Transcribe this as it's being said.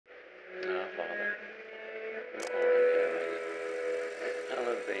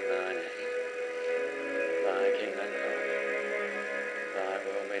be thy name. Thy kingdom come, thy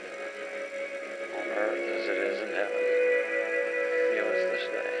will be done, on earth as it is in heaven. Give us this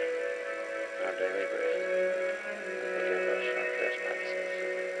day our daily bread, and forgive us our trespasses,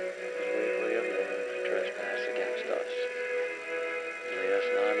 as we forgive those who trespass against us. And lead us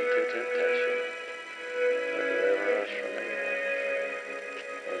not into temptation, but deliver us from evil.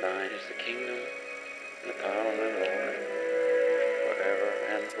 For thine is the kingdom, and the power, and the glory, forever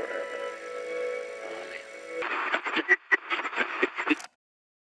and forever. Amen.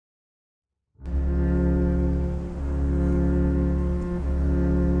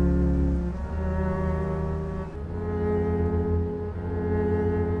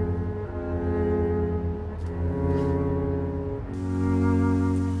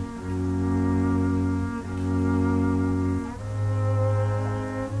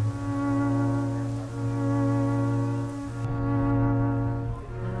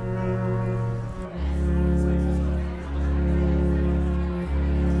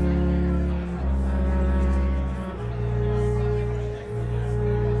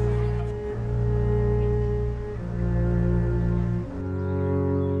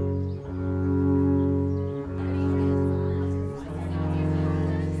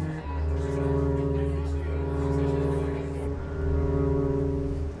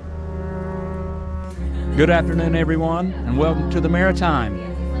 Good afternoon, everyone, and welcome to the Maritime,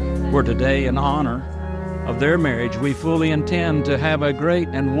 where today, in honor of their marriage, we fully intend to have a great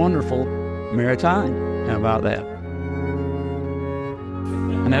and wonderful Maritime. How about that?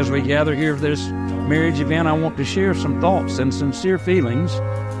 And as we gather here for this marriage event, I want to share some thoughts and sincere feelings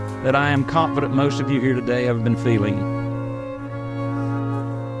that I am confident most of you here today have been feeling.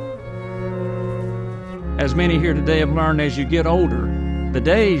 As many here today have learned, as you get older, the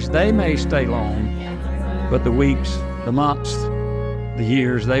days, they may stay long, but the weeks, the months, the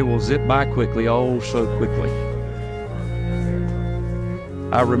years, they will zip by quickly, oh so quickly.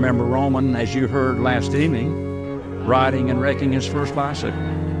 I remember Roman, as you heard last evening, riding and wrecking his first bicycle,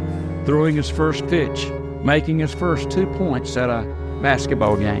 throwing his first pitch, making his first 2 points at a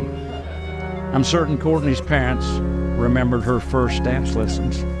basketball game. I'm certain Courtney's parents remembered her first dance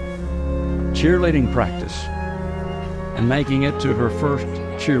lessons, cheerleading practice, and making it to her first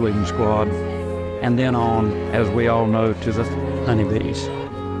cheerleading squad, and then on, as we all know, to the honeybees.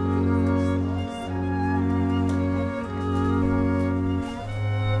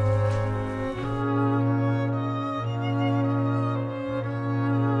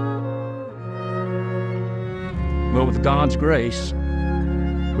 Well, with God's grace,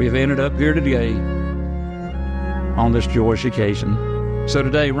 we have ended up here today on this joyous occasion. So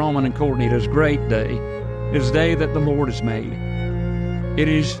today, Roman and Courtney, it is a great day. It is a day that the Lord has made. It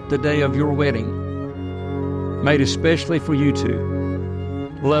is the day of your wedding, made especially for you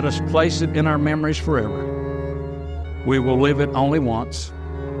two. Let us place it in our memories forever. We will live it only once.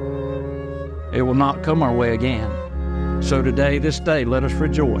 It will not come our way again. So today, this day, let us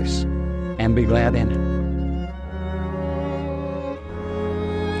rejoice and be glad in it.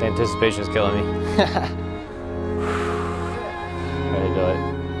 The anticipation is killing me. Ready to do it.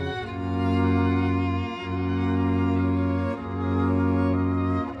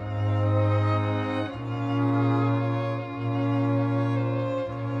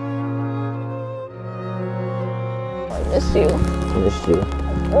 I missed you. I missed you.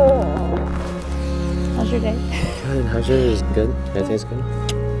 How's your day? Good. How's yours? Good? Everything's good?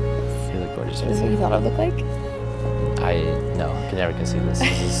 You look gorgeous. Is this what you thought I'd look like? No, I can never conceive this.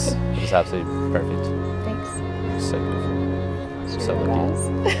 This is absolutely perfect. Thanks. So beautiful. So Sure, lucky.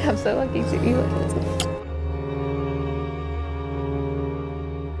 guys. I'm so lucky too. You look handsome.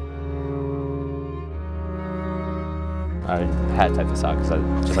 I had to type this out because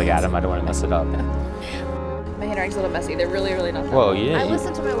just like Adam, I don't want to mess it up. My handwriting's a little messy. They're really, really not that Whoa, long. you didn't. I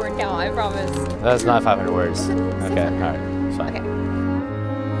listened to my word count, I promise. That's not 500 words. Listen, Okay, all right, it's fine. Okay.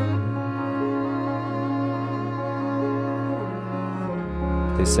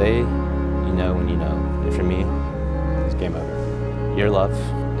 They say you know when you know. And for me, it's game over. Your love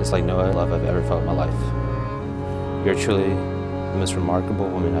is like no other love I've ever felt in my life. You're truly the most remarkable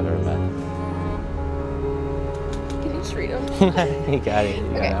woman I've ever met. Can you just read them? You got it.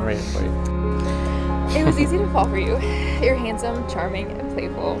 Okay. I'm ready for you. It was easy to fall for you. You're handsome, charming, and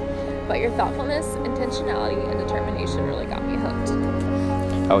playful, but your thoughtfulness, intentionality, and determination really got me hooked.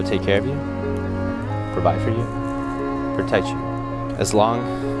 I will take care of you, provide for you, protect you, as long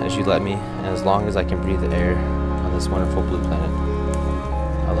as you let me, and as long as I can breathe the air on this wonderful blue planet.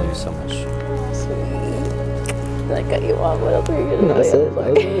 I love you so much. Sweet. I cut you off. What else are you gonna That's say? it.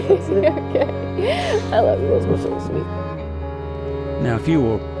 Okay. I love you. That's so sweet. Now, if you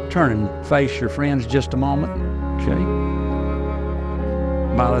will turn and face your friends just a moment, okay?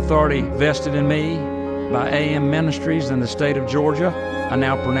 By the authority vested in me by AM Ministries in the state of Georgia, I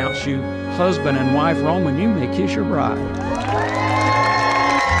now pronounce you husband and wife. Roman, you may kiss your bride.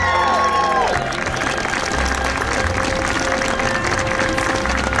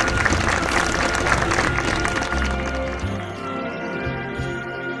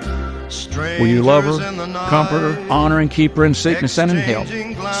 Will you love her, comfort her, honor and keep her in sickness and in health,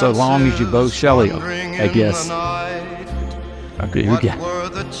 so long as you both shall live? Heck yes. Okay, you get.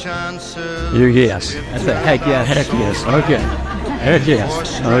 You yes. That's a heck yeah, heck yes. Okay. Heck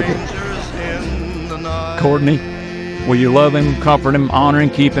yes. Okay. Courtney, will you love him, comfort him, honor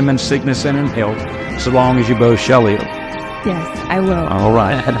and keep him in sickness and in health, so long as you both shall live? Yes, I will. All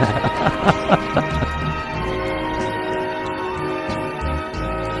right.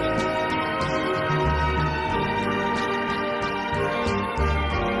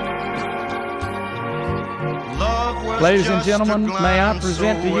 Ladies and gentlemen, may I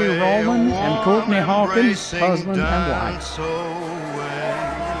present to you Roman and Courtney Hawkins, husband and wife.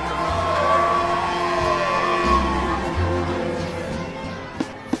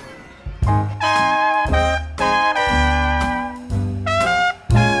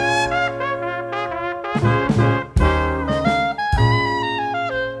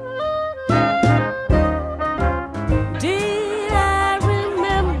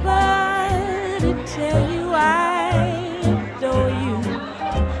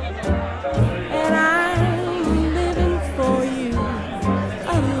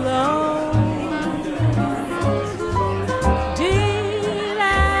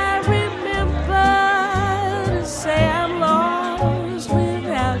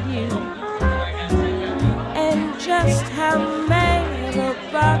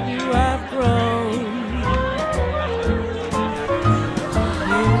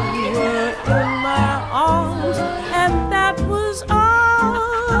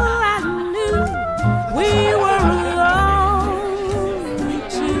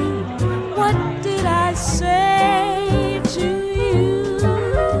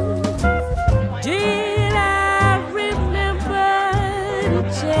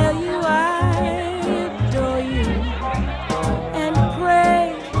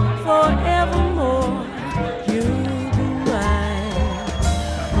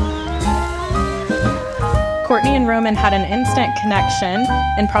 Courtney and Roman had an instant connection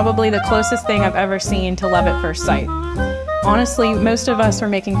and probably the closest thing I've ever seen to love at first sight. Honestly, most of us were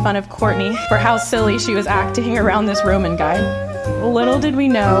making fun of Courtney for how silly she was acting around this Roman guy. Little did we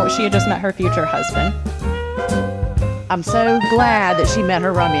know she had just met her future husband. I'm so glad that she met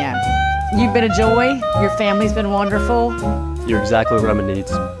her Romeo. You've been a joy. Your family's been wonderful. You're exactly what Roman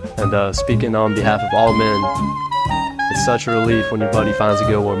needs. And speaking on behalf of all men, it's such a relief when your buddy finds a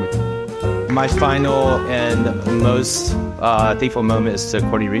good woman. My final and most thankful moment is to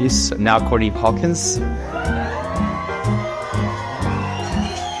Courtney Reese, now Courtney Hawkins.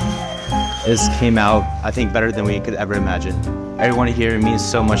 This came out, I think, better than we could ever imagine. Everyone here means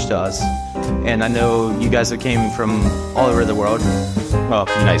so much to us. And I know you guys have came from all over the world. Well,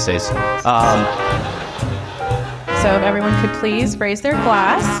 United States. So if everyone could please raise their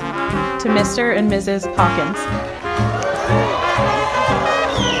glass to Mr. and Mrs. Hawkins.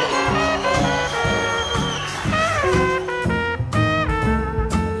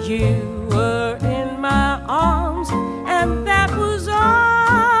 You were in my arms, and that was all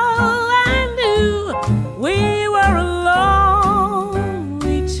I knew. We were alone,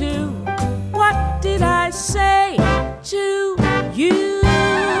 we two. What did I say to you?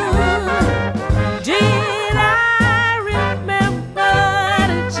 Did I remember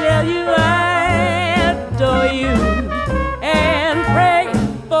to tell you I adore you and pray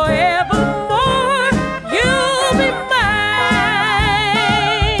forevermore you'll be mine?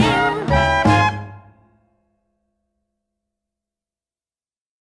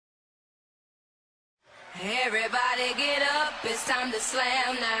 Everybody get up, it's time to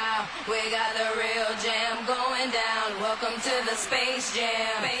slam now. We got the real jam going down. Welcome to the Space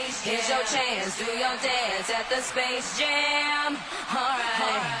Jam. Here's your chance, do your dance at the Space Jam. Alright.